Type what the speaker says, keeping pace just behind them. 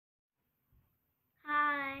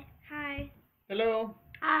Hello.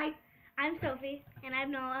 Hi, I'm Sophie. And I'm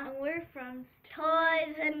Noah. And we're from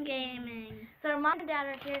Toys and Gaming. So our mom and dad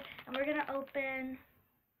are here, and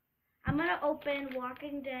I'm gonna open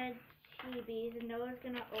Walking Dead Chibi's, and Noah's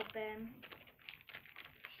gonna open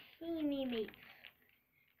Teeny Meats.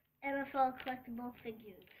 MFL collectible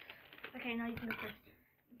figures. Okay, now you can go first.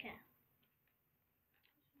 Okay.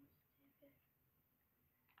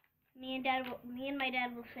 Me and my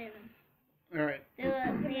dad will say them. All right. They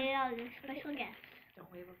are the special guests.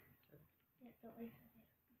 Don't wave them. Yes, don't wave.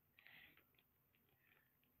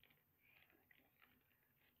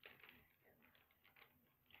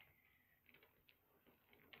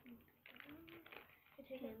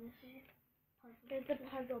 Here's the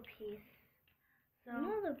puzzle piece. So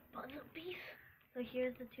Another puzzle piece. So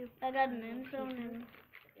here's the two. I got an info.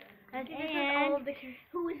 I think this is all of the.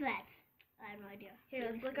 Who is that? I have no idea. Here,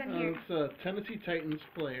 let's look on here. It's a Tennessee Titans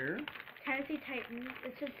player. Tennessee Titans.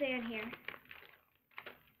 It should say on here.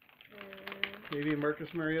 Maybe Marcus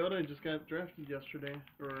Mariota just got drafted yesterday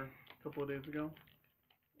or a couple of days ago.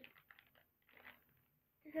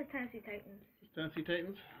 This is Tennessee Titans. Tennessee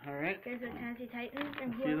Titans. All right. There's a Tennessee Titans,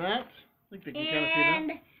 and See that? I think they can kind of see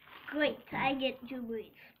And great, I get Drew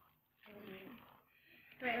Brees.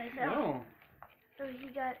 Wait, that. Oh. so he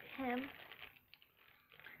got him.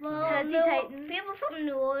 Well, Tennessee Titans. People from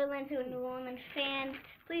New Orleans who are New Orleans fans,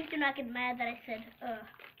 please do not get mad that I said,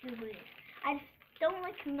 Drew Brees. I just don't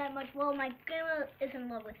like him that much. Well, my grandma is in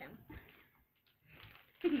love with him.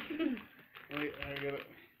 Wait,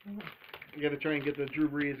 I gotta try and get the Drew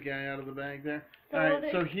Brees guy out of the bag there. So All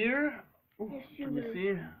right, so here, Yes, Drew can you Brees.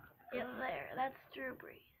 see? Yep, there. That's Drew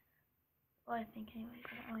Brees. Well, I think anyways.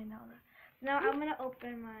 I don't really know that. Now I'm gonna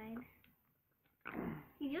open mine.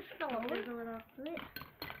 He just fell over. There's a little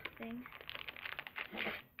thing.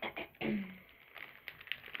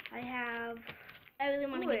 I really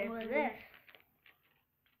want to get one of this.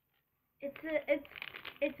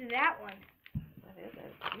 It's that one. What is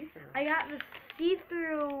it? See-through. I got the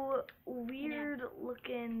see-through,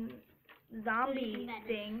 weird-looking zombie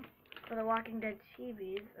thing for the Walking Dead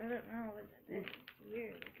Chibis. I don't know what that is. It's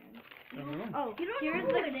weird looking. I don't know. Oh, You don't here's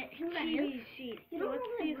know the who that is? Chibi sheet. You So don't let's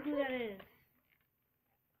know see that who is? that is.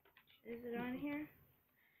 Is it on here?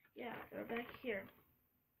 Yeah, they're back here.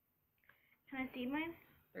 Can I see mine?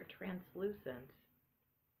 They're translucent.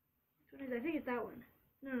 Which one is it? I think it's that one.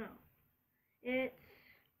 No. It's...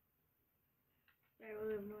 I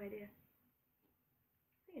really have no idea.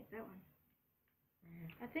 I think it's that one.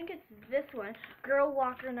 I think it's this one. Girl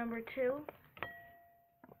Walker number 2.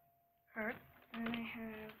 Her. And I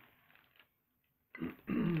have...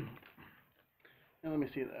 Now let me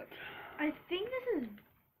see that. I think this is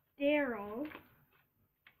Daryl.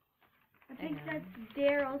 I think And- that's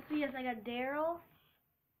Daryl. So yes, I got Daryl.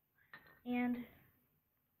 And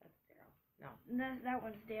That's Daryl. No, that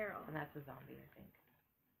one's Daryl. and that's a zombie, I think.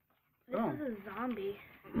 This Oh. is a zombie.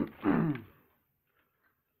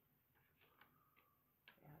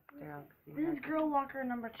 Yeah, Daryl. This is Girl Walker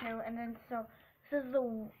number 2, and then so this is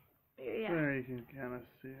the There you can kind of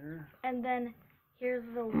see her. and then here's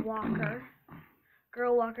the Walker,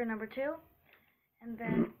 Girl Walker number 2, and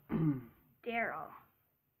then Daryl.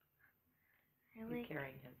 He's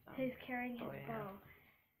carrying his He's carrying his Oh, yeah.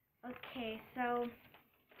 bow. Okay, so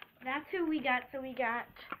that's who we got. So we got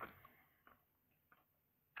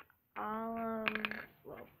all of.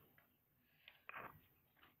 Whoa.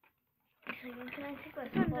 Can I take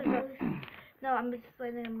this one? No, I'm just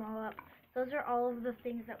lining them all up. Those are all of the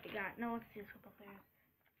things that we got. No, let's see this football players.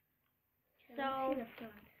 So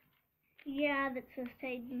Yeah, that says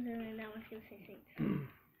Titans, and then that one's going to say Saints.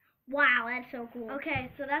 Wow, that's so cool. okay,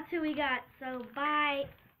 so that's who we got. So bye,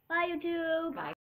 bye YouTube. Bye.